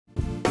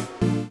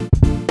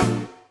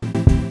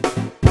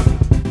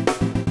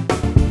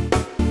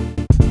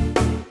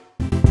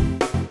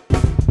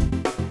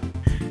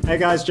Hey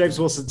guys, James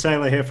Wilson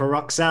Taylor here for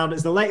Rock Sound.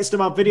 It's the latest of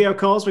our video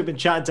calls. We've been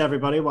chatting to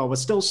everybody while we're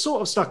still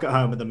sort of stuck at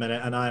home at the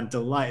minute, and I am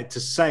delighted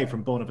to say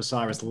from Born of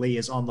Osiris, Lee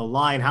is on the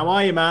line. How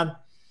are you, man?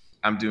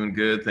 I'm doing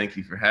good. Thank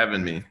you for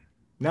having me.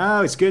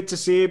 No, it's good to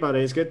see you, buddy.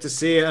 It's good to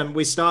see you. And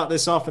we start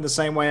this off in the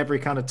same way every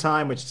kind of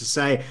time, which is to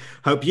say,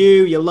 hope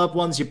you, your loved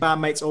ones, your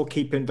bandmates all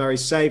keeping very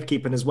safe,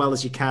 keeping as well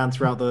as you can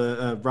throughout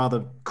the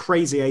rather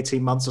crazy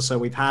 18 months or so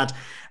we've had.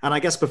 And I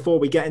guess before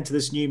we get into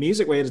this new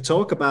music, we're here to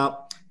talk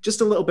about just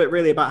a little bit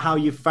really about how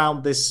you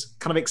found this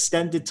kind of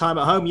extended time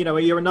at home. You know,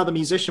 you're another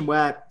musician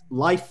where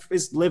life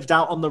is lived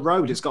out on the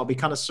road. It's got to be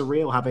kind of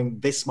surreal having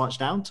this much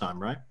downtime,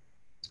 right?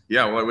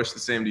 Yeah, well, I wish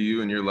the same to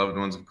you and your loved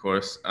ones, of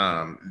course.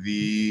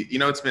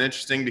 It's been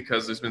interesting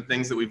because there's been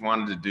things that we've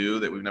wanted to do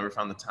that we've never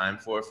found the time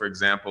for. For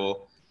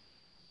example,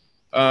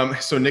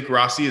 so Nick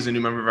Rossi is a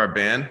new member of our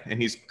band,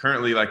 and he's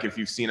currently, like, if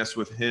you've seen us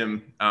with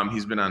him,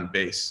 he's been on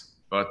bass.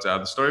 But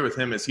the story with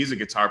him is he's a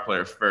guitar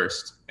player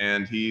first,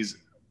 and he's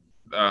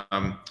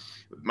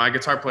my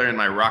guitar player in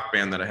my rock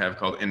band that I have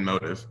called In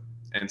Motive.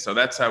 And so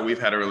that's how we've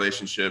had a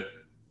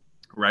relationship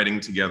writing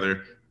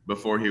together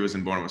before he was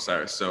in Born of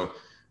Osiris. So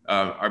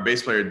our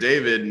bass player,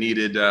 David,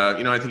 needed,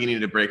 I think he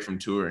needed a break from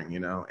touring,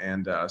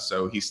 and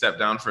so he stepped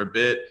down for a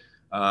bit.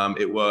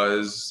 It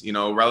was,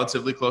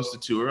 relatively close to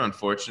tour,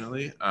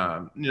 unfortunately.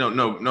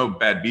 No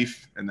bad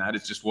beef in that.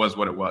 It just was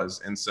what it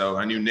was. And so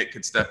I knew Nick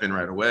could step in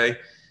right away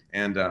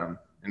and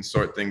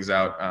sort things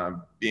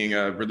out. Being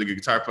a really good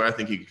guitar player, I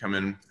think he could come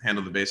in,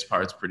 handle the bass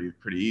parts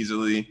pretty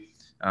easily.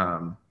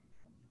 So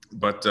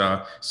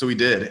he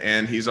did,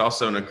 and he's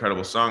also an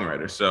incredible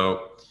songwriter.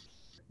 So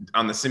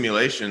on the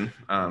simulation,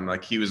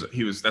 he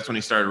was that's when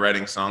he started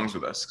writing songs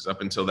with us. Because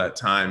up until that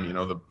time,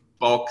 the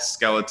bulk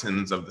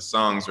skeletons of the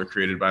songs were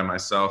created by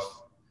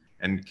myself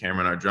and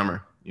Cameron, our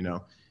drummer,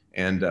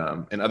 and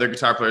other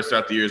guitar players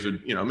throughout the years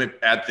would, maybe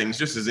add things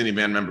just as any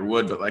band member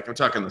would. But like, I'm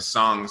talking the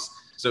songs.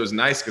 So it was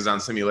nice because on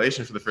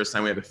simulation for the first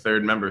time, we had a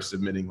third member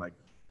submitting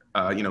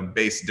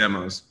bass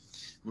demos,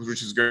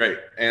 which is great.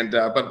 And,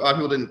 but a lot of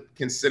people didn't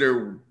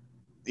consider,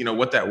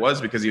 what that was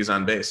because he was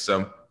on bass.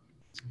 So,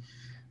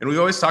 and we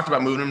always talked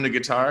about moving him to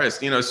guitar. As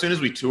soon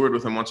as we toured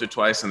with him once or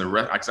twice, and the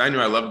rest, because I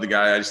knew I loved the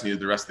guy, I just needed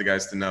the rest of the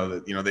guys to know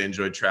that they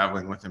enjoyed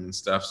traveling with him and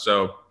stuff.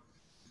 So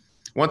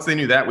once they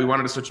knew that, we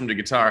wanted to switch him to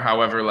guitar.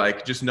 However,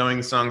 just knowing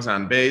the songs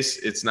on bass,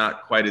 it's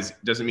not quite as,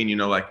 doesn't mean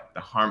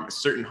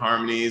certain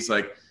harmonies.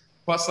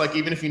 Plus,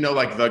 even if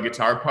the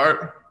guitar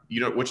part,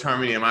 which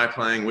harmony am I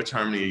playing? Which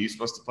harmony are you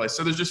supposed to play?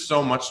 So there's just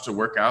so much to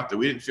work out that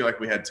we didn't feel like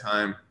we had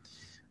time.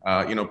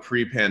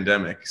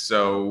 Pre-pandemic.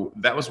 So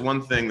that was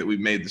one thing that we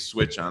made the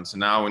switch on. So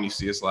now when you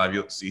see us live,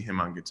 you'll see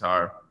him on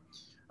guitar.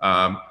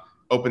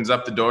 Opens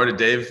up the door to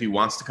Dave if he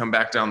wants to come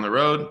back down the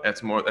road.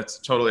 That's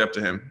totally up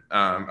to him.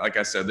 Like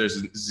I said,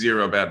 there's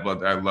zero bad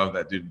blood. I love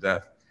that dude to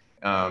death.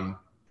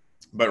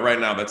 But right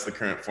now that's the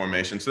current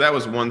formation. So that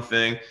was one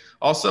thing.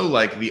 Also,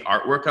 the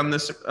artwork on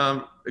this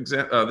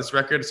this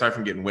record, aside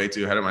from getting way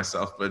too ahead of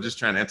myself, but just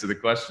trying to answer the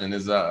question,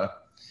 is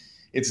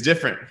it's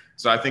different.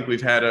 So I think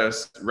we've had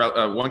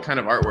one kind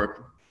of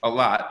artwork a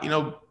lot,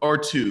 or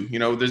two.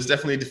 There's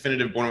definitely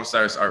definitive Born of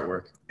Osiris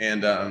artwork.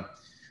 And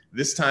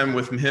this time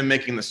with him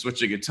making the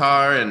switch of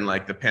guitar and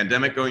the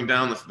pandemic going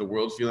down, the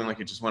world feeling like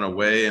it just went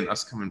away, and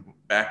us coming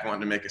back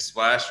wanting to make a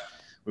splash,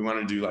 we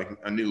wanted to do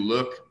a new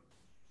look.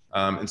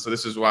 And so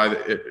this is why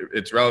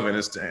it's relevant,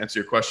 is to answer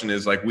your question,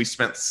 is we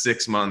spent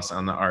 6 months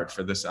on the art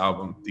for this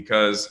album,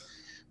 because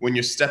when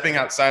you're stepping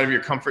outside of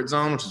your comfort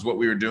zone, which is what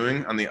we were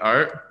doing on the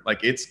art,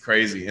 it's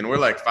crazy. And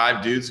we're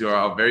 5 dudes who are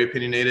all very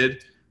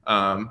opinionated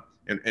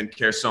and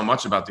care so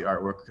much about the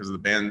artwork, because the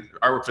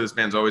artwork for this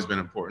band's always been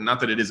important. Not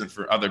that it isn't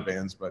for other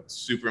bands, but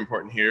super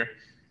important here.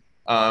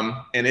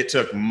 And it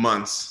took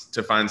months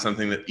to find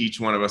something that each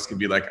one of us could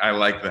be I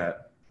like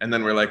that. And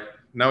then we're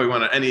now we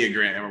want an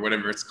Enneagram or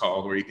whatever it's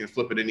called, where you can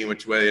flip it any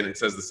which way and it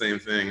says the same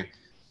thing.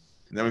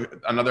 And then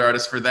another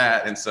artist for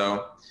that. And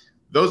so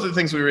those are the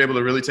things we were able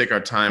to really take our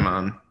time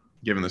on,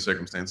 given the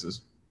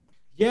circumstances.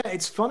 Yeah,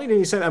 it's funny that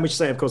you say that. And we should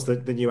say, of course, the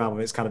new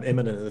album is kind of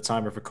imminent at the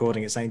time of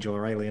recording. It's Angel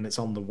or Alien. It's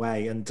on the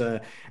way. And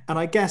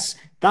I guess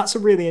that's a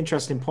really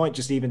interesting point,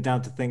 just even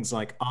down to things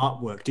like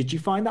artwork. Did you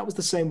find that was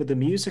the same with the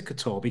music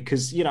at all?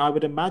 Because, I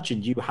would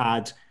imagine you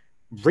had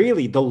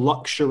really the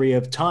luxury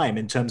of time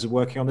in terms of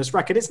working on this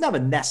record. It's never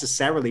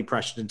necessarily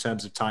pressured in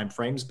terms of time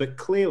frames, but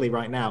clearly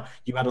right now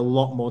you had a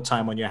lot more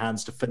time on your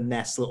hands to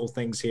finesse little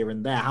things here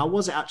and there. How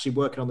was it actually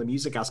working on the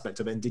music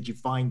aspect of it? And did you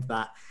find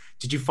that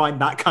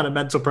kind of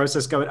mental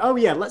process going, oh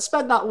yeah, let's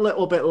spend that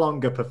little bit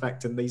longer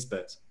perfecting these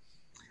bits?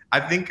 I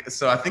think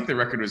the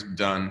record was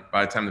done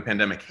by the time the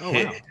pandemic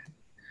hit, wow.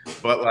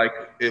 But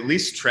at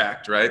least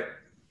tracked, right?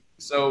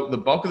 So the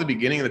bulk of the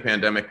beginning of the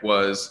pandemic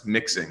was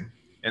mixing.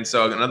 And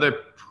so another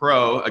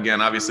pro, again,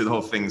 obviously the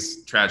whole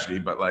thing's tragedy,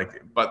 but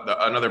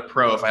another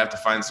pro, if I have to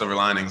find silver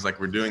linings like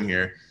we're doing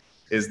here,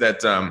 is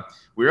that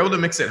we were able to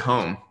mix at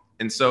home.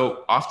 And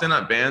so often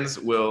bands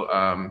will,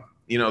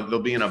 they'll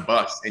be in a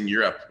bus in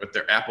Europe with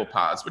their Apple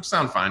Pods, which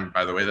sound fine,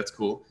 by the way, that's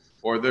cool.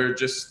 Or they're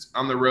just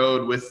on the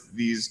road with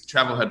these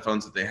travel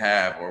headphones that they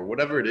have, or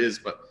whatever it is.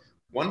 But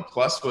one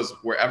plus was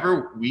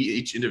wherever we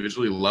each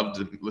individually loved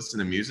to listen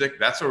to music,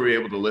 that's where we were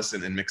able to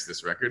listen and mix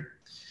this record.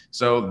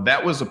 So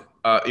that was a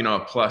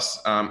plus.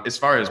 As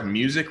far as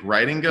music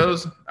writing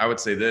goes, I would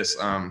say this.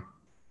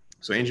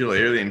 So Angel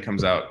Alien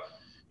comes out,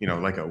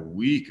 like a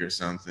week or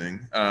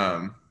something.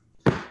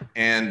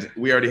 And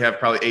we already have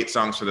probably 8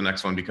 songs for the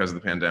next one because of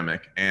the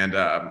pandemic. And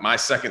my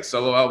second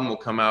solo album will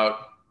come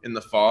out in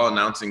the fall,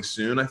 announcing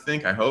soon,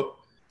 I hope.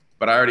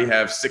 But I already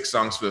have 6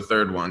 songs for the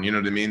third one, you know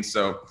what I mean?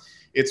 So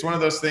it's one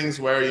of those things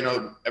where,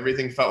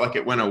 everything felt like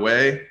it went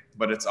away,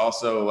 but it's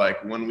also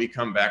like when we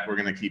come back, we're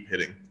going to keep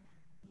hitting.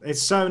 It's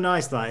so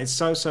nice that it's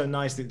so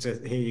nice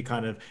to hear you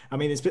kind of. I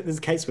mean, it's been the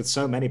case with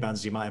so many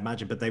bands as you might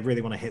imagine, but they really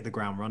want to hit the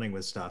ground running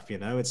with stuff.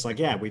 It's like,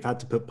 yeah, we've had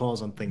to put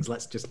pause on things.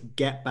 Let's just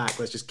get back.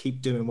 Let's just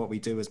keep doing what we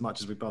do as much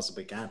as we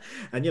possibly can.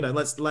 And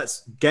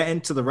let's get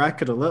into the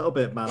record a little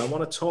bit, man. I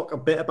want to talk a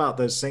bit about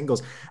those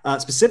singles,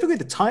 specifically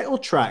the title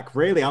track.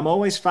 Really, I'm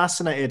always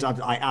fascinated.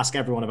 I ask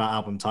everyone about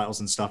album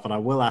titles and stuff, and I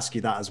will ask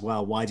you that as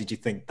well. Why did you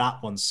think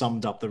that one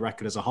summed up the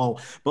record as a whole,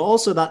 but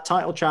also that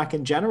title track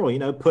in general?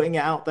 Putting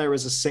it out there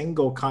as a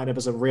single, kind of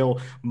as a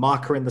real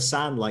marker in the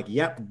sand, like,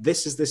 yep,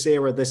 this is this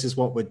era, this is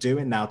what we're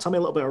doing now. Tell me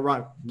a little bit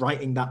about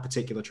writing that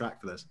particular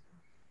track for this.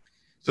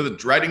 So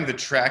writing the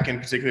track in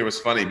particular was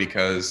funny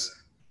because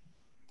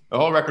the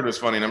whole record was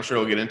funny, and I'm sure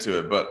we'll get into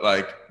it, but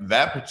like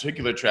that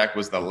particular track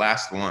was the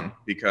last one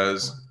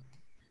because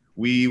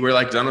we were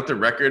like done with the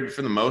record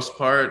for the most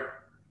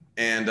part.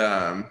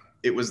 And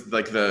it was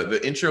like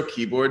the intro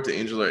keyboard to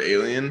Angel or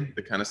Alien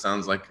that kind of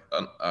sounds like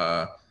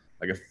a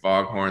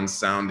foghorn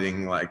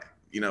sounding, like,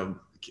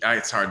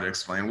 it's hard to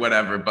explain,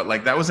 whatever, but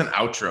like that was an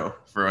outro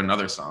for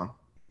another song.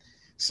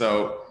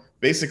 So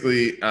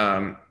basically,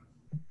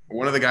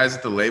 one of the guys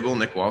at the label,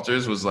 Nick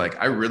Walters, was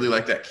like, I really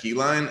like that key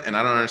line, and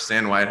I don't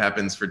understand why it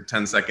happens for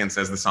 10 seconds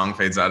as the song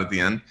fades out at the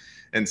end.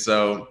 And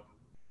so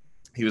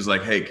he was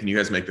like, hey, can you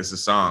guys make this a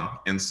song?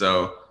 And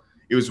so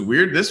it was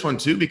weird, this one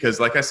too,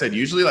 because like I said,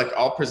 usually like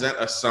I'll present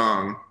a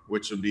song,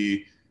 which would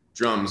be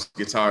drums,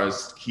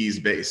 guitars, keys,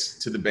 bass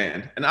to the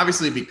band. And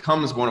obviously it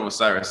becomes one of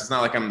Osiris. It's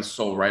not like I'm the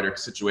sole writer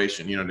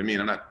situation, you know what I mean?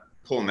 I'm not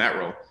pulling that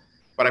role.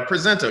 But I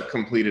present a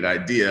completed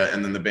idea,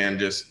 and then the band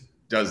just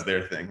does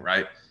their thing,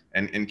 right?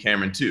 And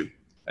Cameron too.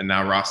 And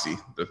now Rossi,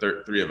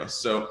 the 3 of us.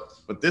 So,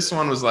 but this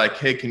one was like,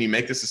 hey, can you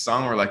make this a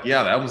song? We're like,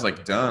 yeah, that was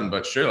like done,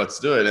 but sure, let's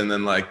do it. And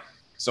then like,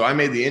 so I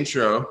made the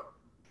intro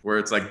where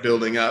it's like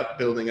building up,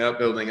 building up,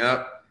 building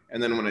up.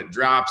 And then when it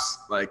drops,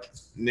 like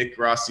Nick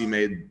Rossi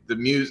made the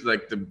music,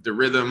 like the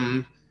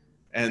rhythm.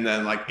 And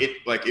then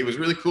it was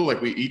really cool.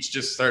 Like we each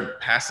just started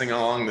passing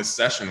along this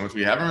session, which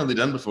we haven't really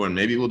done before. And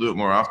maybe we'll do it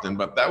more often,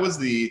 but that was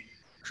the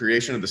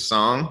creation of the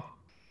song.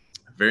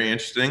 Very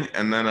interesting.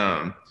 And then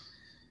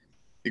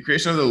the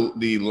creation of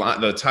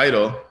the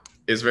title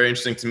is very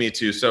interesting to me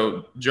too.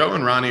 So Joe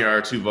and Ronnie are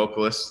our 2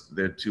 vocalists.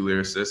 They're 2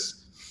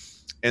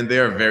 lyricists, and they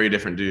are very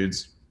different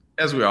dudes,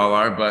 as we all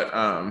are. But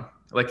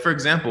like, for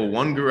example,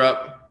 one grew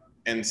up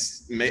and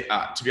to be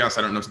honest,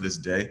 I don't know to this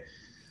day,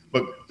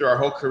 but through our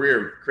whole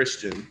career,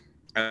 Christian.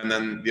 And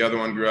then the other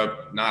one grew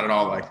up not at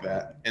all like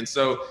that. And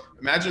so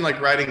imagine like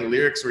writing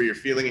lyrics where you're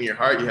feeling in your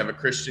heart, you have a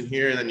Christian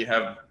here, and then you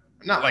have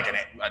not like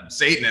a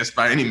Satanist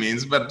by any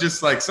means, but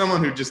just like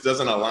someone who just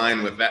doesn't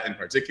align with that in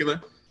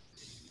particular.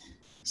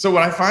 So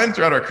what I find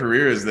throughout our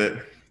career is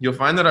that you'll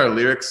find that our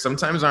lyrics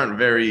sometimes aren't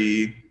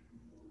very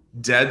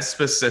dead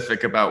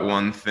specific about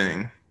one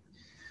thing.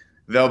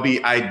 There'll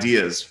be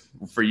ideas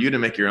for you to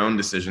make your own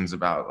decisions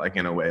about, like,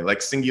 in a way,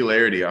 like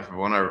Singularity off of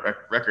one of our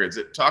records.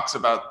 It talks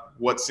about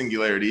what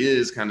singularity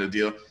is, kind of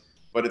deal,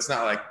 but it's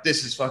not like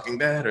this is fucking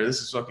bad or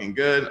this is fucking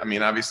good. I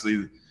mean,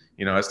 obviously,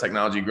 as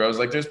technology grows,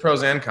 like there's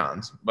pros and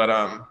cons. But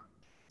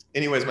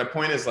anyways, my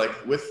point is, like,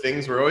 with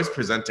things, we're always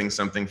presenting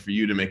something for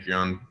you to make your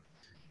own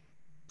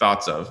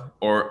thoughts of,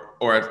 or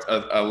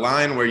a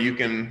line where you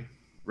can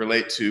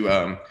relate to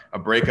a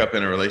breakup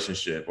in a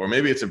relationship, or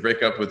maybe it's a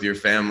breakup with your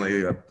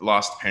family, a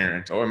lost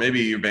parent, or maybe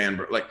your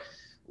band, like,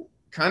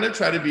 kind of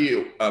try to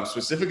be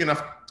specific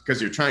enough because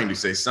you're trying to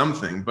say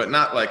something, but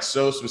not like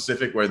so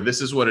specific where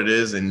this is what it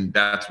is and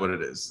that's what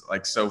it is.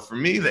 Like, so for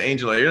me, the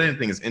Angel Alien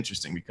thing is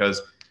interesting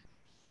because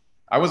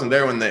I wasn't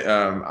there when they,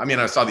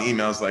 I saw the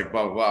emails like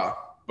blah, blah, blah.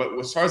 But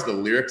as far as the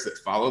lyrics that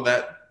follow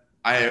that,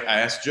 I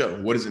asked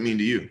Joe, what does it mean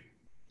to you?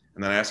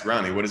 And then I asked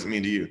Ronnie, what does it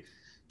mean to you?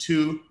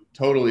 2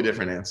 totally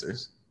different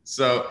answers.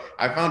 So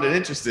I found it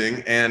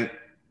interesting. And,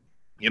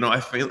 I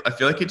feel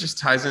like it just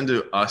ties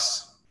into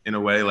us in a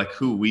way, like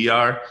who we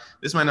are.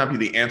 This might not be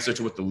the answer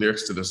to what the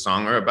lyrics to the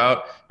song are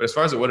about, but as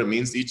far as what it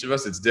means to each of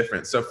us, it's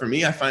different. So for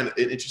me, I find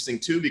it interesting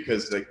too,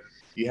 because like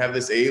you have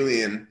this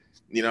alien,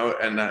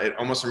 and it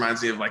almost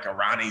reminds me of like a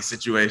Ronnie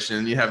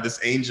situation. You have this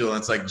angel, and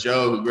it's like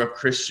Joe, who grew up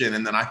Christian.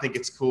 And then I think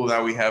it's cool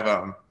that we have,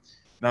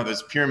 now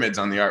there's pyramids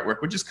on the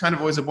artwork, which is kind of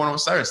always a Born of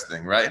Osiris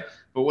thing, right?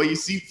 But what you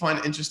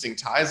find interesting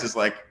ties is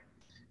like,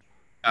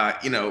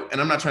 and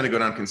I'm not trying to go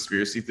down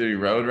conspiracy theory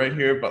road right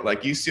here, but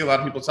like you see a lot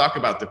of people talk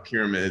about the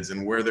pyramids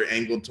and where they're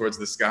angled towards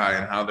the sky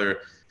and how they're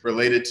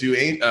related to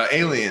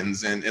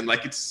aliens. And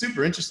like, it's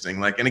super interesting.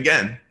 Like, and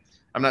again,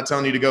 I'm not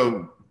telling you to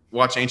go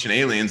watch Ancient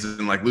Aliens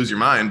and like lose your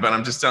mind. But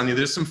I'm just telling you,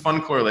 there's some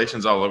fun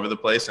correlations all over the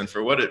place. And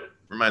for what it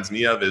reminds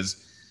me of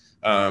is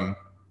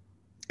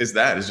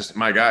just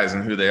my guys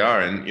and who they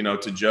are. And, you know,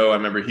 to Joe, I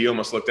remember he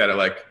almost looked at it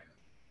like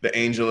the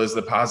angel is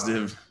the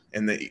positive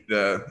and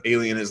the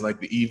alien is like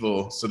the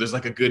evil. So there's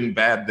like a good and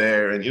bad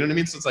there. And you know what I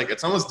mean? So it's like,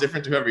 it's almost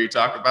different to whoever you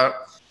talk about.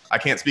 I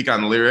can't speak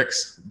on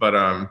lyrics, but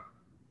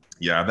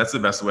yeah, that's the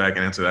best way I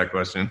can answer that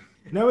question.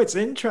 No, it's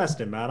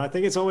interesting, man. I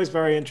think it's always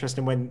very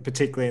interesting when,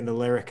 particularly in the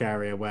lyric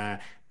area, where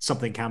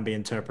something can be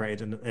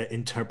interpreted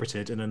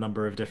in a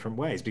number of different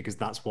ways, because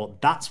that's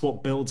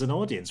what builds an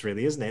audience,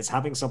 really, isn't it? It's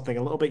having something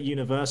a little bit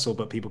universal,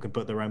 but people can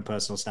put their own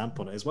personal stamp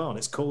on it as well. And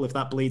it's cool if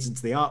that bleeds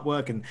into the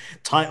artwork and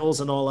titles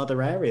and all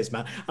other areas,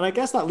 man. And I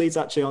guess that leads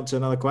actually on to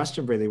another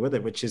question, really, with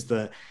it, which is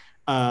that,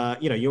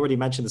 you already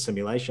mentioned the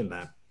simulation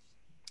there.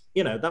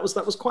 That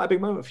was quite a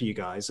big moment for you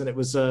guys, and it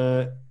was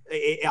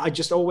I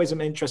just always am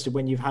interested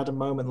when you've had a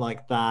moment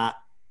like that,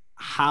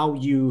 how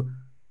you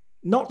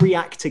not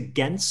react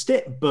against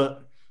it,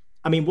 but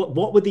I mean,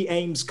 what were the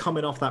aims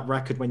coming off that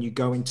record when you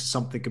go into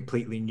something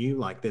completely new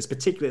like this,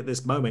 particularly at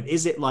this moment?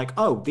 Is it like,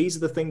 oh, these are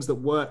the things that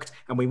worked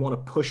and we want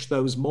to push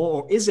those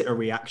more, or is it a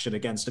reaction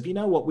against it? You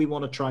know what, we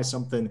want to try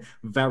something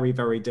very,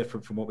 very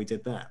different from what we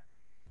did there?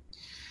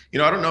 You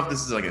know, I don't know if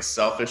this is like a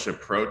selfish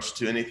approach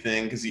to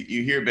anything, because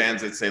you hear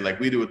bands that say like,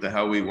 we do what the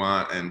hell we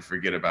want and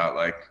forget about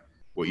like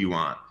what you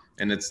want.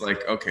 And it's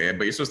like, okay,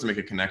 but you're supposed to make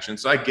a connection.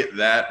 So I get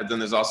that. But then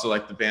there's also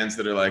like the bands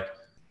that are like,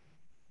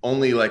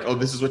 only like, oh,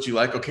 this is what you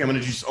like. Okay, I'm going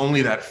to just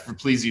only that for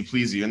please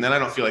you. And then I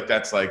don't feel like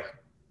that's like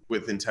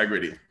with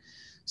integrity.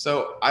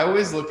 So I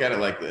always look at it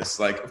like this.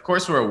 Like, of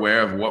course, we're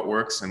aware of what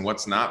works and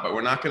what's not, but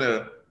we're not going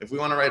to, if we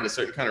want to write a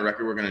certain kind of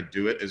record, we're going to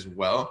do it as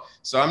well.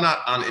 So I'm not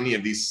on any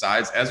of these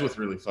sides, as with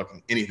really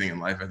fucking anything in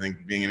life. I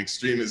think being an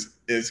extreme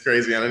is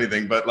crazy on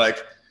anything. But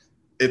like,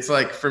 it's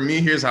like, for me,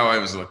 here's how I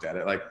always looked at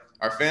it. Like,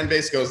 our fan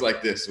base goes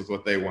like this with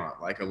what they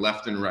want, like a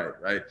left and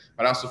right?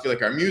 But I also feel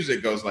like our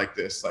music goes like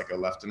this, like a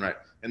left and right.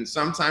 And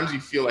sometimes you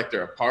feel like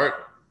they're apart,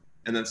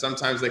 and then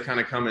sometimes they kind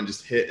of come and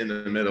just hit in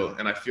the middle.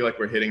 And I feel like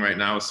we're hitting right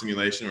now with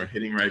Simulation. We're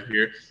hitting right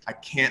here. I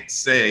can't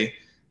say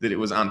that it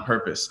was on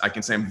purpose. I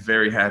can say I'm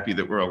very happy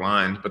that we're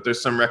aligned. But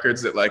there's some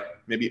records that like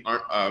maybe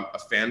aren't a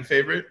fan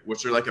favorite,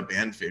 which are like a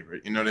band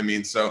favorite. You know what I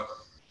mean? So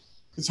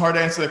it's hard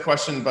to answer the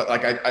question, but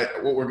like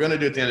what we're going to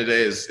do at the end of the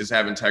day is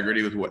have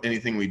integrity with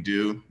anything we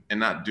do, and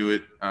not do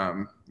it,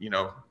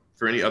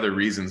 for any other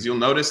reasons. You'll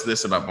notice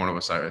this about Born of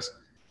Osiris.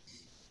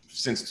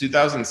 Since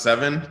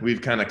 2007,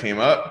 we've kind of came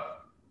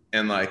up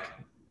and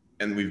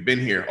we've been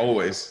here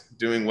always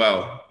doing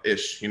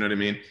well-ish, you know what I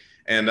mean?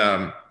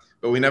 And,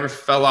 but we never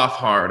fell off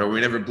hard, or we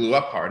never blew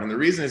up hard. And the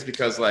reason is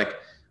because like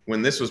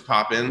when this was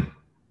popping,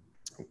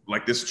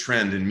 like this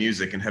trend in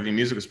music and heavy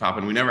music was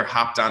popping, we never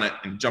hopped on it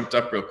and jumped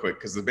up real quick,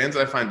 because the bands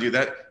that I find do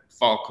that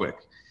fall quick.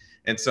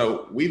 And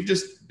so we've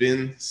just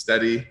been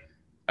steady,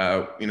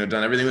 done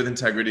everything with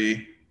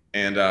integrity.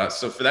 And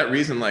so for that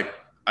reason, like,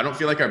 I don't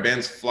feel like our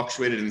band's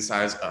fluctuated in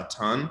size a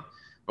ton,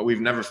 but we've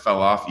never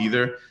fell off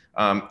either.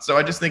 So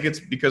I just think it's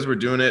because we're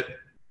doing it,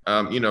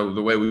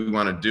 the way we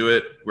want to do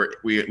it.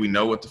 We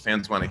know what the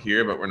fans want to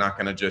hear, but we're not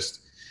going to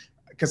just,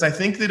 because I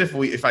think that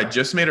if I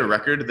just made a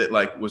record that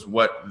like was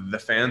what the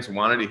fans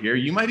wanted to hear,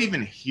 you might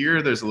even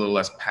hear there's a little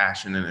less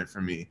passion in it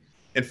for me.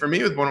 And for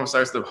me with Born of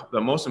Osiris,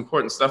 the most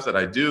important stuff that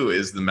I do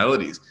is the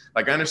melodies.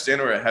 Like, I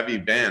understand we're a heavy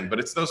band, but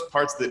it's those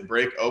parts that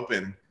break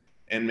open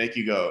and make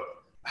you go,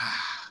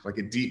 like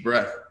a deep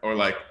breath, or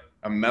like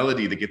a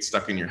melody that gets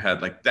stuck in your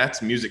head. Like,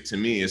 that's music to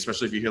me,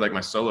 especially if you hear like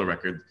my solo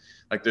record.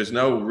 Like, there's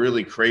no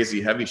really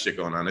crazy heavy shit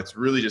going on. It's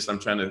really just I'm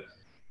trying to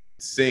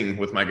sing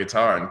with my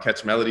guitar and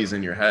catch melodies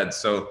in your head.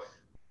 So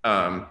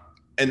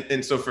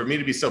and so for me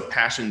to be so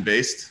passion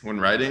based when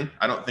writing,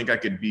 I don't think I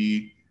could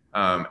be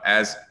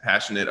as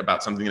passionate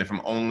about something if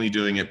I'm only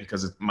doing it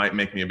because it might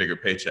make me a bigger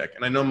paycheck.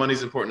 And I know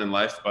money's important in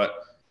life, but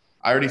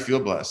I already feel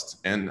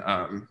blessed. And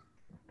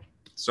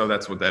so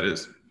that's what that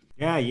is.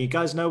 Yeah, you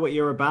guys know what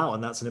you're about,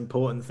 and that's an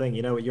important thing.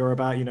 You know what you're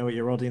about, you know what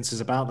your audience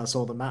is about. That's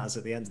all that matters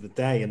at the end of the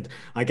day. And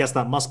I guess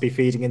that must be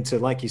feeding into,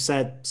 like you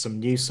said, some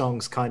new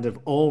songs kind of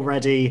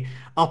already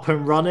up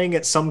and running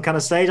at some kind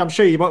of stage. I'm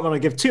sure you won't want to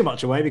give too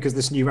much away because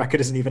this new record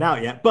isn't even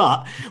out yet.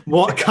 But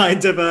what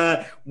kind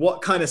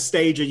of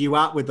stage are you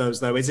at with those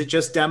though? Is it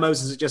just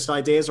demos? Is it just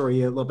ideas, or are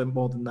you a little bit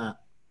more than that?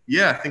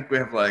 Yeah, I think we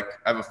have I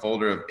have a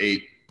folder of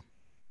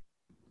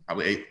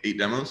probably eight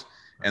demos,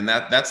 and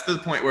that's the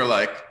point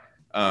where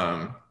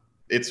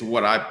it's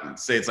what I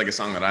say. It's like a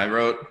song that I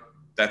wrote.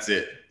 That's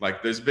it.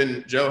 Like,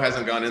 Joe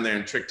hasn't gone in there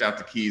and tricked out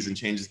the keys and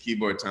changed his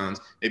keyboard tones.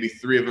 Maybe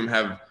 3 of them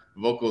have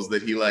vocals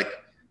that he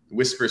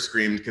whisper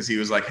screamed because he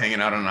was hanging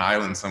out on an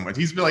island somewhere.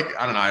 He's been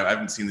I don't know. I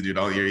haven't seen the dude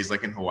all year. He's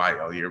in Hawaii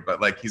all year, but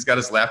he's got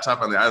his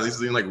laptop on the island. He's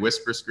doing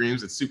whisper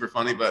screams. It's super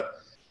funny, but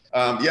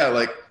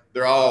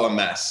they're all a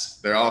mess.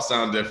 They all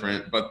sound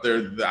different, but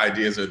the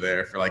ideas are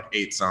there for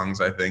 8 songs,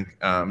 I think.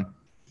 And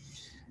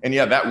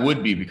yeah, that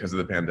would be because of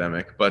the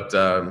pandemic, but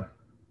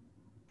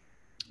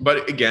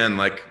again,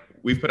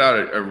 we've put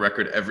out a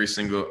record every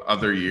single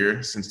other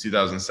year since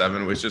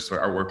 2007, which just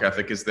our work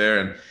ethic is there.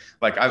 And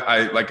like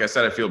like I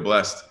said, I feel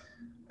blessed,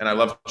 and I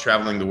love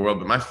traveling the world.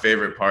 But my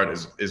favorite part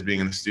is being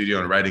in the studio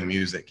and writing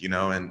music, you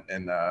know. And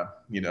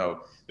you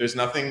know, there's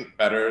nothing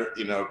better,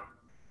 you know.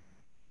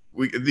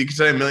 You can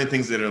say a million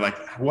things that are like,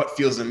 what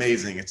feels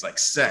amazing? It's like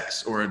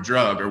sex or a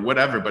drug or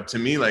whatever. But to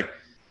me, like,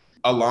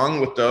 along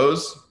with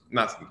those,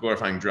 not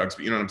glorifying drugs,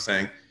 but you know what I'm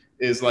saying,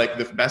 is like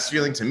the best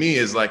feeling to me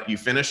is like you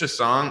finish a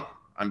song,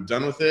 I'm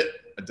done with it,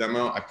 a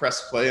demo, I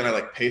press play, and I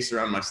like pace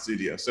around my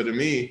studio. So to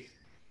me,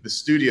 the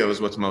studio is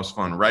what's most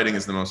fun. Writing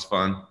is the most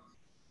fun.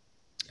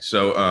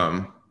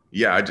 So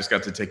yeah, I just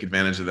got to take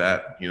advantage of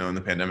that, you know, in the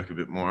pandemic a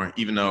bit more,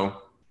 even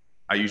though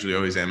I usually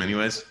always am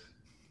anyways.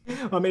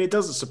 I mean, it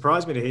doesn't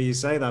surprise me to hear you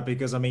say that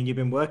because I mean, you've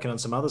been working on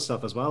some other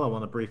stuff as well. I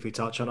want to briefly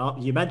touch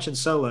on. You mentioned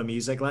solo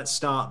music. Let's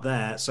start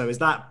there. So, is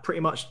that pretty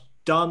much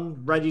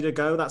done, ready to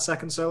go? That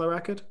second solo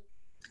record?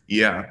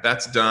 Yeah,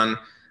 that's done.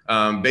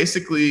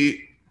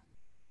 Basically,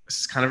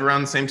 it's kind of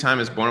around the same time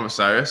as Born of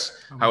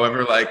Osiris. Oh.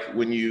 However, like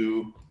when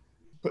we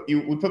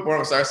put Born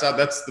of Osiris out,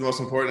 that's the most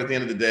important at the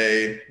end of the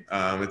day.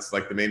 It's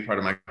like the main part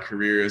of my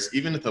career is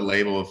even at the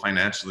label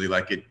financially,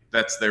 like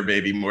that's their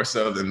baby more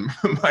so than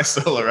my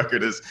solo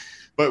record is.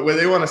 But where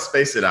they want to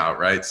space it out,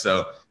 right?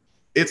 So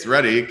it's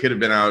ready. It could have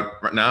been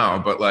out right now,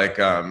 but like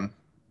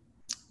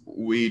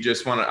we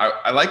just want to.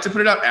 I like to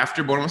put it out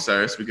after Born of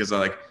Osiris because I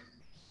like,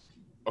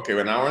 okay,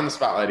 well now we're in the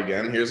spotlight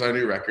again. Here's our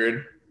new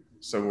record.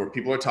 So where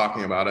people are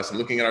talking about us and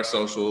looking at our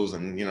socials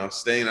and, you know,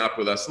 staying up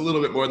with us a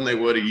little bit more than they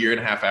would a year and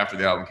a half after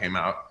the album came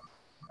out.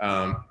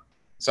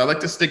 So I like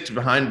to stick to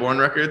behind Born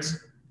records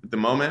at the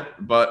moment,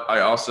 but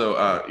I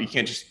also you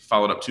can't just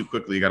follow it up too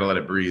quickly. You got to let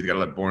it breathe. You got to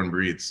let Born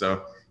breathe.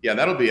 So yeah,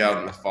 that'll be out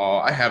in the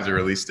fall. I have the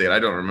release date. I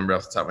don't remember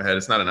off the top of my head.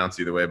 It's not announced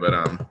either way,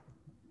 but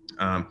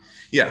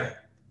yeah,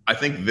 I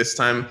think this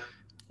time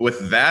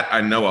with that,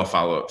 I know I'll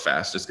follow up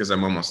fast just because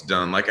I'm almost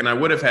done. Like, and I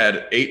would have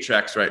had 8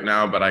 tracks right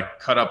now, but I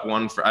cut up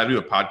one I do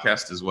a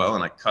podcast as well.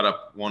 And I cut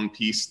up one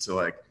piece to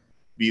like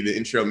be the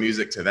intro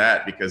music to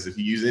that, because if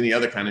you use any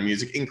other kind of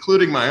music,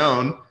 including my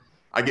own,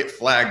 I get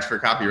flagged for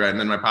copyright and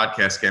then my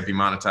podcast can't be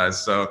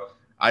monetized. So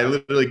I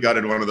literally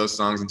gutted one of those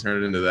songs and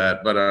turned it into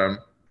that. But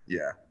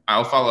yeah,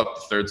 I'll follow up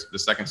the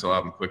second solo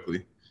album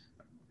quickly.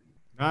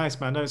 Nice,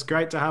 man. No, it's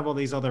great to have all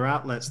these other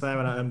outlets there.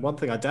 And one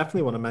thing I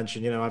definitely want to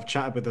mention, you know, I've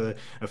chatted with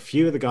a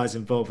few of the guys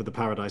involved with the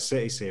Paradise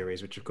City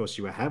series, which of course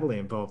you were heavily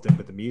involved in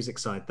with the music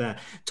side there.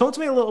 Talk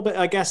to me a little bit,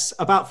 I guess,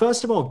 about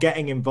first of all,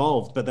 getting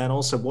involved, but then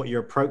also what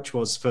your approach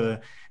was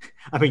for,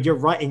 I mean, you're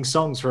writing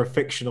songs for a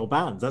fictional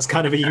band. That's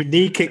kind of a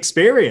unique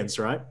experience,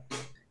 right?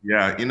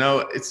 Yeah, you know,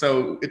 it's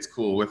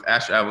cool with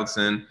Ash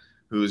Avildsen,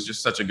 who's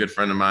just such a good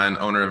friend of mine,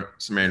 owner of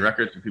Sumerian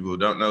Records, for people who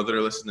don't know that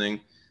are listening.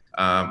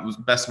 Was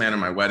best man at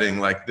my wedding.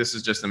 Like, this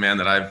is just a man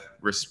that I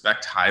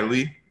respect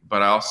highly,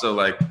 but I also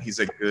like, he's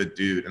a good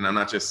dude. And I'm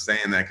not just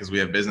saying that because we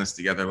have business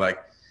together. Like,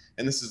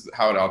 and this is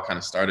how it all kind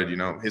of started, you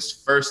know, his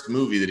first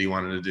movie that he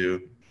wanted to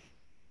do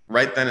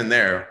right then and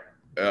there.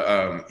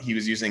 He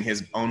was using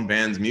his own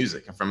band's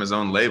music from his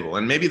own label.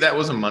 And maybe that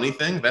was a money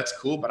thing. That's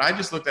cool. But I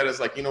just looked at it as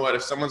like, you know what,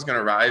 if someone's going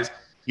to rise,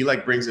 he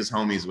like brings his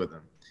homies with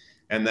him.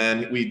 And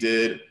then we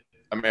did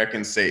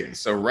American Satan.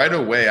 So right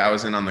away I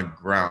was in on the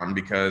ground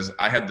because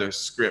I had the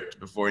script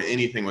before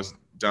anything was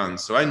done.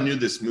 So I knew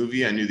this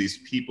movie, I knew these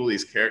people,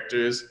 these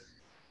characters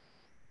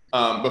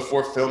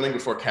before filming,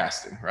 before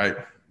casting, right?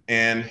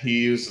 And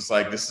he was just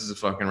like, this is a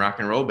fucking rock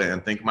and roll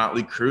band. Think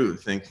Motley Crue,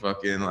 think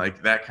fucking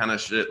like that kind of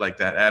shit, like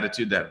that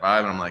attitude, that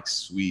vibe. And I'm like,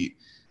 sweet.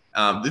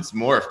 It's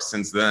morphed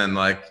since then.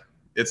 Like,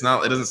 it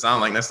doesn't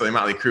sound like necessarily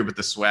Motley Crue, but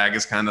the swag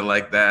is kind of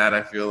like that,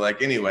 I feel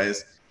like.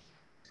 Anyways,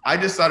 I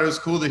just thought it was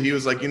cool that he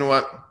was like, you know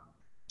what?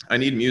 I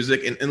need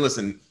music. And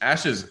listen,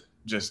 Ash has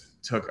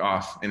just took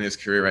off in his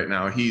career right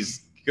now.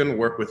 He's going to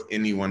work with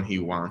anyone he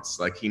wants.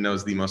 Like, he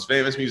knows the most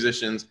famous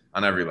musicians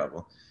on every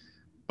level.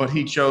 But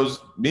he chose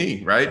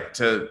me, right,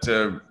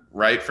 to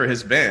write for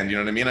his band. You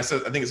know what I mean? I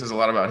think it says a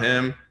lot about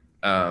him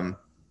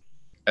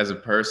as a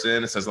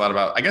person. It says a lot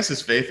about, I guess,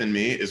 his faith in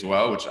me as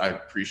well, which I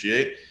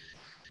appreciate.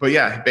 But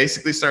yeah,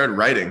 basically started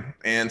writing.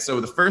 And so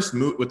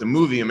with the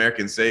movie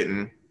American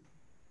Satan,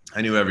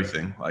 I knew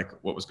everything, like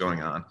what was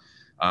going on.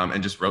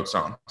 And just wrote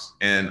songs.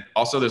 And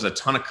also there's a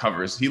ton of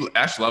covers.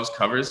 Ash loves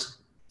covers.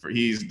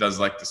 He does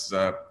like this,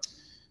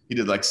 he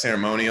did like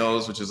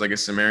Ceremonials, which is like a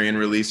Sumerian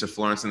release of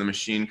Florence and the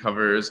Machine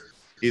covers.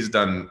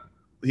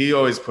 He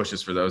always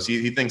pushes for those.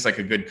 He thinks like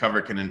a good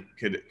cover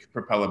could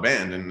propel a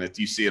band, and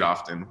you see it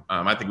often.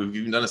 I think we've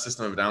even done a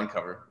System of a Down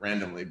cover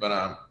randomly.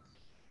 But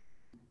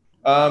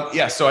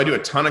yeah, so I do a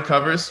ton of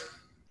covers.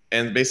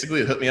 And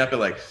basically it hit me up at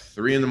like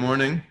 3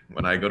 a.m.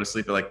 when I go to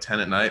sleep at like 10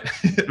 at night.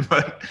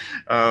 But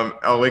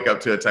I'll wake up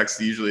to a text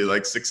usually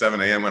like 6,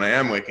 7 a.m. when I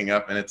am waking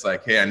up. And it's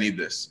like, hey, I need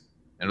this.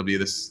 And it'll be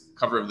this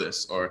cover of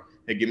this, or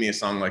hey, give me a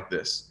song like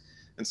this.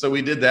 And so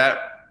we did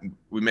that.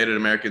 We made it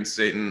American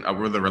Satan.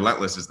 We're the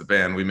Relentless is the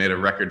band. We made a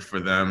record for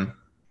them.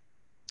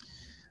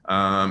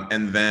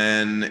 And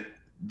then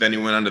he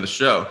went on to the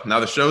show. Now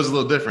the show is a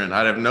little different.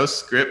 I have no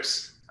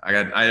scripts. I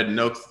had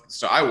no,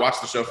 so I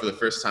watched the show for the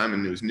first time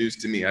and it was news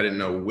to me. I didn't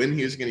know when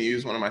he was going to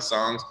use one of my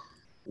songs,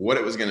 what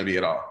it was going to be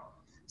at all.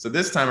 So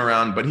this time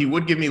around, but he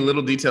would give me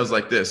little details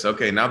like this.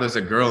 Okay, now there's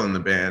a girl in the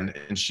band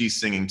and she's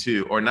singing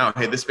too. Or now,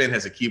 hey, this band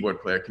has a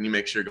keyboard player. Can you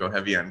make sure to go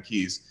heavy on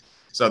keys?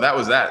 So that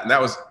was that. And that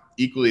was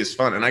equally as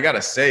fun. And I got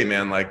to say,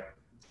 man, like,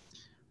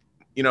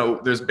 you know,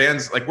 there's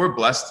bands, like we're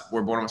blessed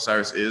where Born of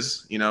Osiris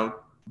is, you know,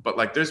 but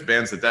like there's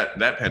bands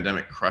that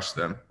pandemic crushed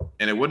them.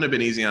 And it wouldn't have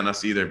been easy on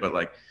us either. But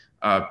like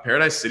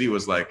Paradise City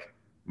was like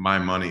my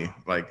money,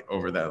 like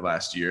over that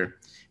last year.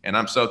 And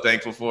I'm so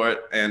thankful for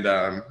it.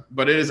 And,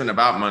 but it isn't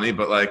about money,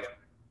 but like,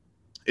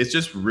 it's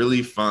just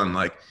really fun.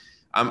 Like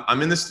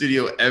I'm in the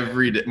studio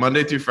every day,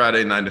 Monday through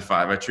Friday, 9 to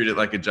 5. I treat it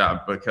like a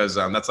job because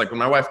that's like when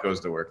my wife goes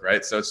to work,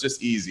 right? So it's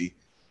just easy.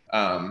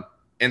 And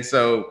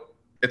so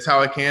it's how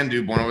I can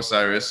do Born of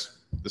Osiris,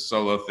 the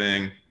solo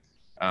thing,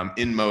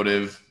 In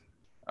Motive,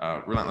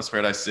 Relentless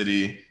Paradise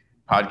City,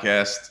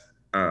 podcast,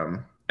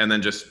 and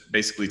then just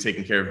basically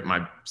taking care of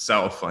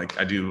myself. Like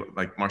I do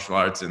like martial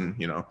arts and,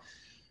 you know,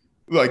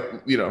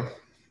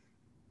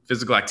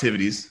 physical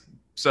activities.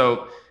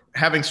 So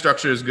having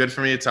structure is good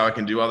for me. It's how I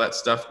can do all that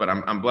stuff, but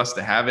I'm blessed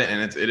to have it.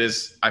 And it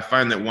is, I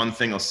find that one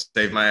thing will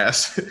save my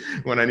ass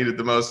when I need it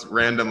the most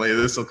randomly.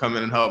 This will come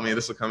in and help me.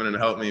 This will come in and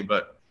help me.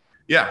 But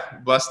yeah,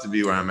 blessed to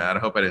be where I'm at. I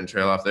hope I didn't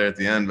trail off there at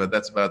the end, but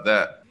that's about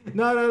that.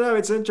 No.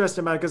 It's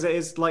interesting, man, because it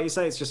is, like you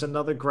say, it's just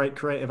another great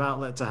creative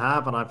outlet to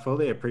have, and I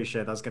fully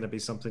appreciate that's going to be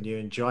something you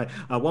enjoy.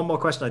 One more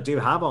question I do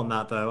have on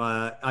that, though,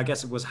 I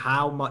guess it was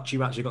how much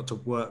you actually got to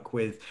work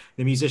with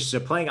the musicians who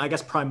are playing, I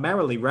guess,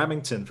 primarily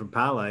Remington from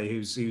Palaye,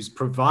 who's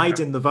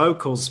providing the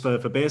vocals for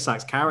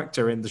Beersak's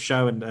character in the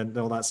show and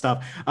all that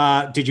stuff.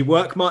 Did you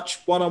work much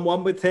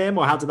one-on-one with him,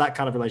 or how did that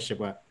kind of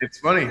relationship work? It's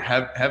funny,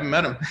 haven't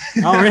met him.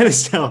 Oh, really?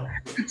 Still?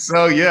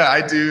 So yeah,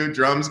 I do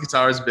drums,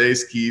 guitars,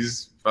 bass,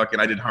 keys.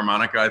 I did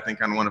harmonica, I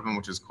think, on one of them,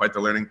 which is quite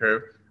the learning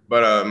curve.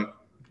 But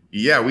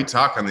yeah, we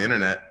talk on the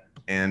internet,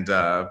 and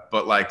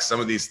but like some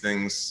of these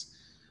things,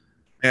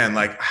 man,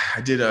 like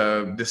I did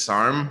a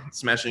Disarm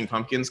Smashing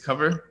Pumpkins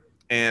cover,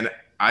 and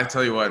I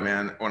tell you what,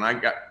 man, when I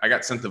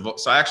got sent the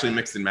so I actually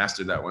mixed and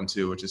mastered that one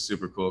too, which is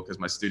super cool because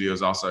my studio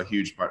is also a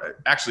huge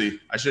part.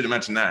 Actually, I should have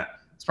mentioned that.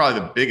 It's probably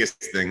the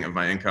biggest thing of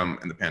my income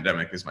in the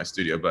pandemic is my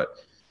studio. But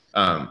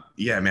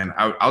yeah, man,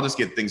 I'll just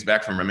get things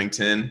back from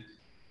Remington.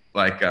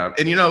 Like,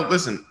 and you know,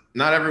 listen,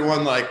 not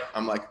everyone like,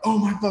 I'm like, oh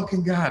my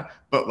fucking God.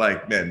 But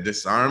like, man,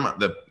 Disarm,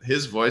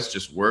 his voice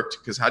just worked.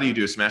 Because how do you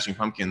do a Smashing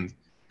Pumpkins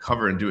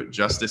cover and do it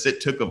justice? It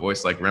took a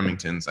voice like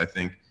Remington's, I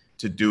think,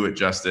 to do it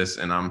justice.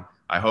 And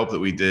I hope that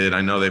we did.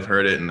 I know they've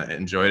heard it and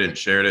enjoyed it and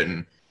shared it.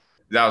 And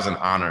that was an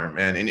honor,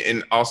 man.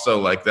 And also,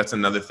 like, that's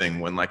another thing.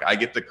 When like I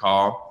get the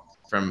call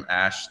from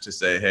Ash to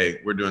say,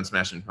 hey, we're doing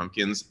Smashing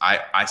Pumpkins.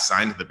 I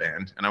signed the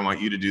band and I want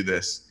you to do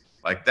this.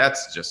 Like,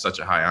 that's just such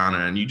a high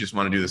honor. And you just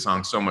want to do the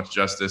song so much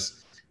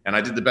justice. And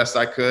I did the best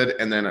I could.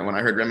 And then when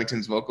I heard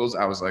Remington's vocals,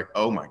 I was like,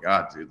 oh my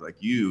God, dude, like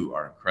you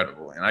are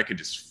incredible. And I could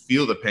just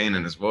feel the pain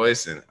in his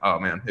voice. And oh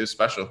man, it was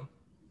special.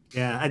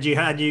 Yeah.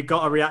 And you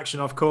got a reaction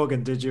off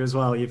Corgan, did you as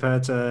well? You've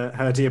heard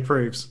he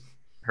approves.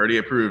 Heard he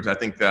approved. I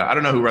think I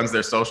don't know who runs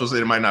their socials.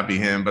 It might not be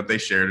him, but they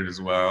shared it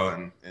as well.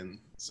 And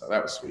so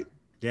that was sweet.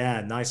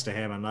 Yeah, nice to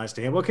hear, man. Nice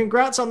to hear. Well,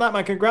 congrats on that,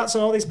 man. Congrats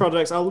on all these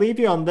projects. I'll leave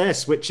you on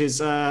this, which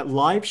is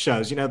live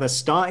shows. You know, they're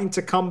starting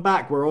to come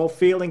back. We're all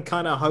feeling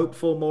kind of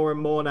hopeful more and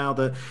more now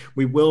that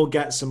we will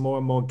get some more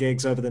and more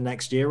gigs over the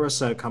next year or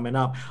so coming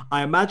up.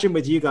 I imagine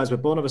with you guys,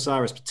 with Born of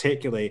Osiris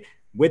particularly,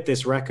 with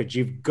this record,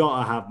 you've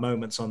got to have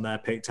moments on there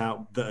picked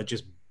out that are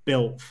just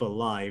built for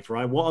live,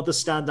 right? What are the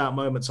standout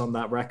moments on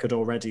that record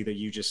already that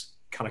you just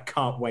kind of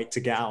can't wait to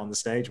get out on the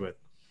stage with?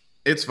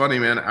 It's funny,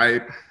 man.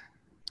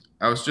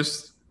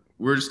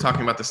 We're just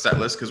talking about the set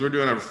list because we're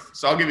doing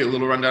so I'll give you a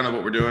little rundown of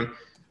what we're doing.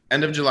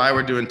 End of July,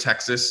 we're doing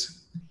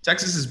Texas.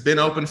 Texas has been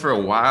open for a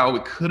while.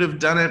 We could have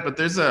done it, but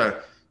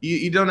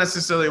you don't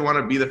necessarily want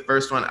to be the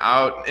first one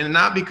out, and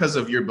not because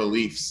of your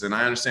beliefs. And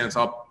I understand it's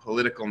all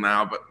political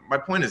now, but my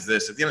point is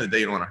this: at the end of the day,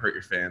 you don't want to hurt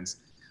your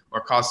fans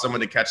or cause someone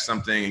to catch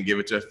something and give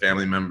it to a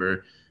family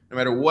member, no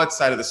matter what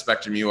side of the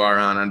spectrum you are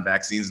on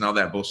vaccines and all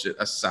that bullshit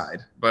aside.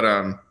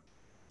 But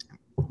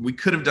we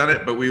could have done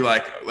it, but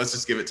let's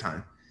just give it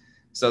time.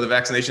 So the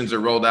vaccinations are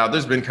rolled out.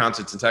 There's been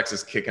concerts in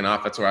Texas kicking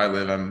off. That's where I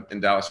live. I'm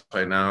in Dallas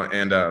right now.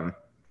 And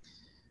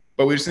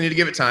but we just need to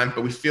give it time.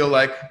 But we feel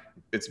like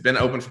it's been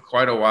open for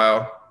quite a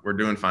while. We're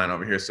doing fine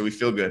over here. So we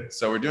feel good.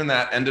 So we're doing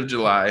that end of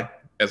July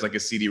as like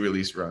a CD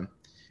release run.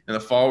 In the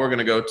fall, we're going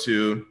to go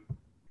to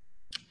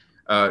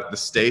the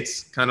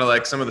States, kind of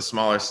like some of the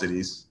smaller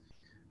cities.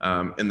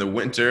 In the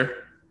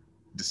winter,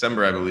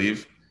 December, I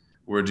believe,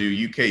 we'll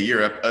do UK,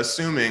 Europe,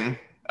 assuming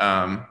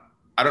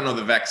I don't know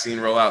the vaccine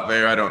rollout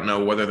there. I don't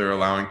know whether they're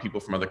allowing people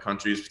from other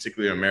countries,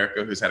 particularly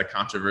America, who's had a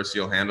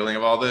controversial handling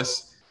of all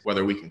this,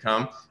 whether we can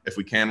come. If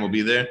we can, we'll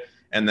be there.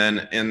 And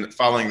then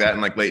following that,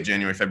 in like late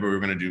January, February,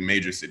 we're going to do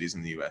major cities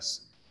in the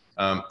US.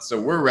 So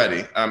we're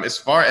ready. As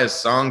far as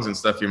songs and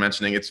stuff you're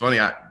mentioning, it's funny.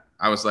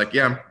 I was like,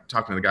 yeah, I'm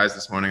talking to the guys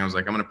this morning. I was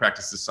like, I'm going to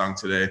practice this song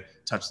today,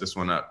 touch this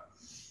one up.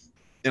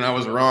 and I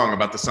was wrong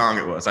about the song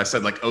it was. I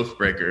said like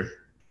Oathbreaker,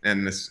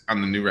 and this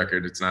on the new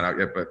record, it's not out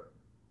yet, but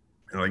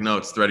they're like, no,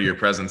 it's Threat of Your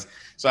Presence.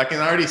 So I can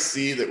already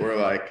see that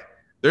we're like,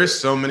 there's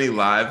so many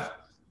live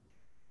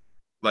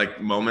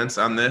like moments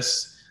on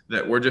this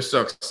that we're just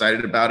so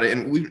excited about it.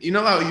 And we, you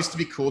know how it used to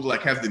be cool to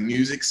like have the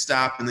music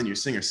stop and then your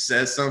singer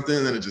says something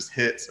and then it just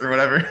hits or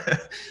whatever.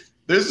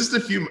 There's just a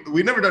few,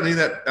 we've never done any of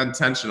that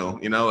intentional,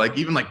 you know, like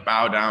even like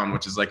Bow Down,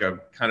 which is like a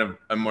kind of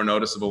a more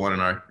noticeable one in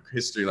our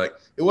history. Like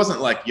it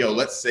wasn't like, yo,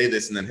 let's say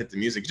this and then hit the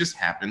music. It just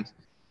happened.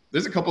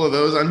 There's a couple of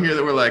those on here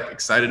that we're like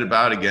excited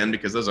about again,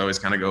 because those always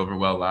kind of go over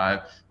well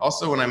live.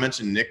 Also, when I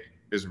mentioned Nick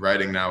is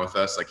writing now with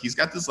us, like he's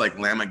got this like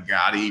Lamb of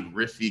Gotti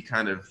riffy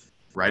kind of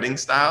writing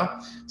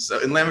style.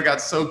 So, and Lamb of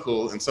God's so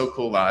cool and so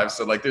cool live.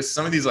 So like there's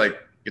some of these like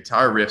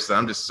guitar riffs that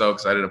I'm just so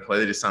excited to play.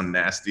 They just sound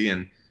nasty.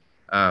 And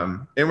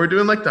we're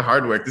doing like the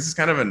hard work. This is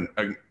kind of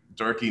a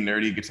dorky,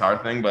 nerdy guitar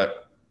thing,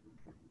 but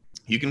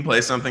you can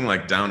play something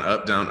like down,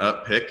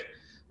 up pick.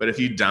 But if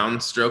you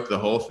downstroke the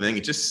whole thing,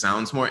 it just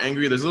sounds more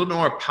angry. There's a little bit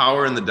more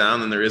power in the down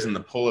than there is in the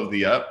pull of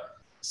the up.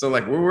 So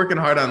like we're working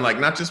hard on like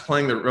not just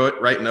playing the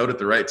right note at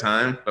the right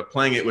time, but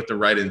playing it with the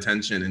right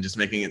intention and just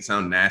making it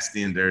sound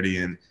nasty and dirty.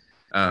 And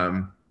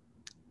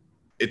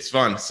it's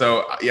fun.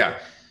 So yeah,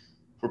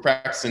 we're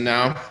practicing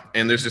now,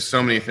 and there's just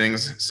so many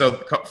things. So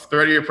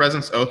Threat of Your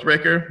Presence,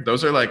 Oathbreaker,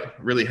 those are like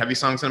really heavy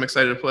songs that I'm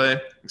excited to play.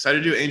 I'm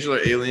excited to do Angel or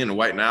Alien and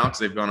White Now because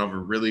they've gone over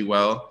really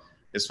well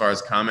as far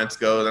as comments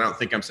go. I don't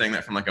think I'm saying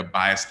that from like a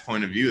biased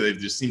point of view. They've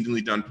just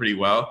seemingly done pretty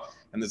well.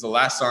 And there's the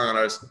last song on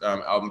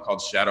our album called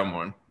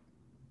Shadowmourn.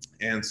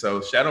 And so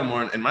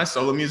Shadowmourn, in my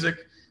solo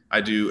music, I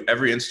do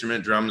every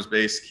instrument, drums,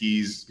 bass,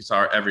 keys,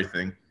 guitar,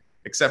 everything,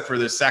 except for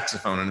the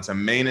saxophone, and it's a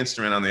main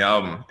instrument on the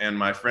album. And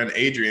my friend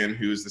Adrian,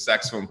 who's the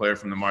saxophone player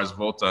from the Mars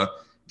Volta,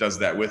 does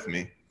that with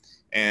me.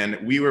 And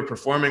we were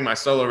performing my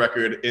solo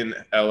record in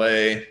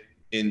LA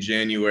in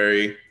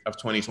January of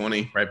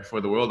 2020, right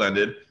before the world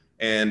ended.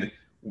 And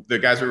the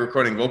guys were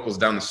recording vocals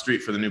down the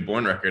street for the new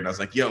Born record. And I was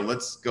like, yo,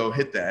 let's go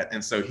hit that.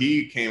 And so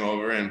he came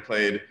over and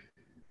played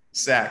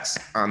sax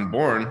on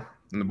Born,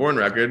 in the Born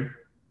record.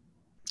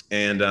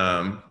 And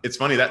it's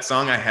funny, that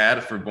song I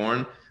had for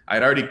Born,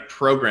 I'd already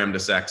programmed a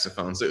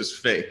saxophone, so it was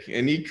fake.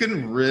 And you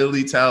couldn't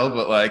really tell,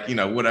 but like, you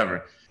know,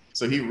 whatever.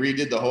 So he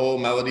redid the whole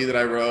melody that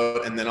I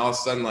wrote. And then all of a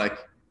sudden,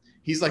 like,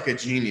 he's like a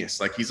genius.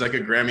 Like, he's like a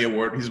Grammy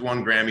Award. He's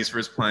won Grammys for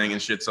his playing and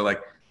shit. So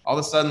like, all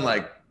of a sudden,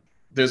 like,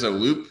 there's a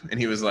loop, and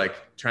he was like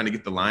trying to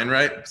get the line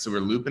right. So we're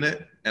looping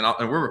it, and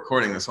we're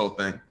recording this whole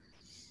thing.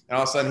 And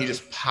all of a sudden, he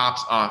just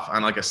pops off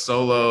on like a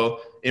solo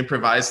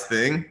improvised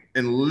thing.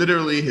 And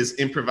literally his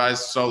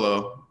improvised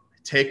solo,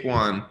 take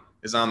one,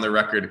 is on the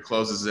record,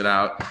 closes it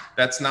out.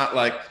 That's not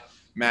like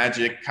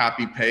magic,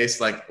 copy paste.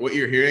 Like what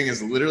you're hearing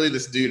is literally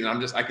this dude,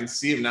 and I can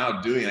see him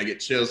now doing it. I get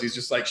chills. He's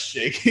just like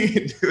shaking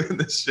and doing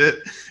this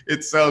shit.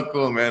 It's so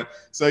cool, man.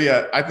 So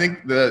yeah, I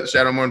think the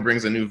Shadowmourn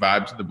brings a new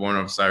vibe to the Born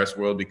of Osiris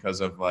world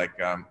because of like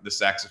the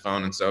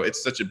saxophone. And so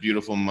it's such a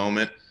beautiful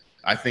moment,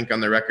 I think, on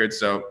the record.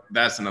 So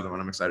that's another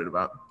one I'm excited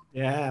about.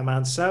 Yeah,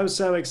 man. So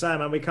excited,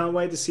 man. We can't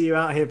wait to see you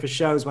out here for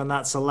shows when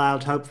that's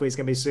allowed. Hopefully it's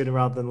going to be sooner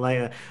rather than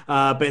later.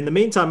 But in the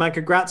meantime, man,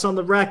 congrats on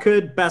the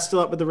record. Best of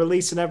luck with the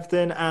release and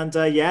everything. And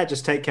yeah,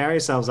 just take care of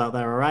yourselves out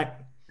there, all right?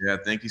 Yeah,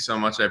 thank you so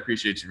much. I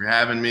appreciate you for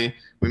having me.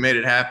 We made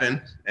it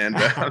happen. And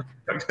I'm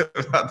good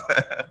about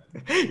that.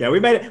 Yeah, we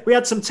made it. We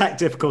had some tech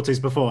difficulties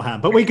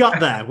beforehand, but we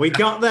got there. We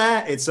got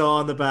there. It's all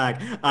in the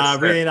bag.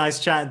 Really nice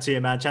chatting to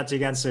you, man. Chat to you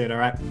again soon, all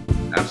right?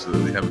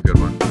 Absolutely. Have a good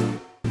one.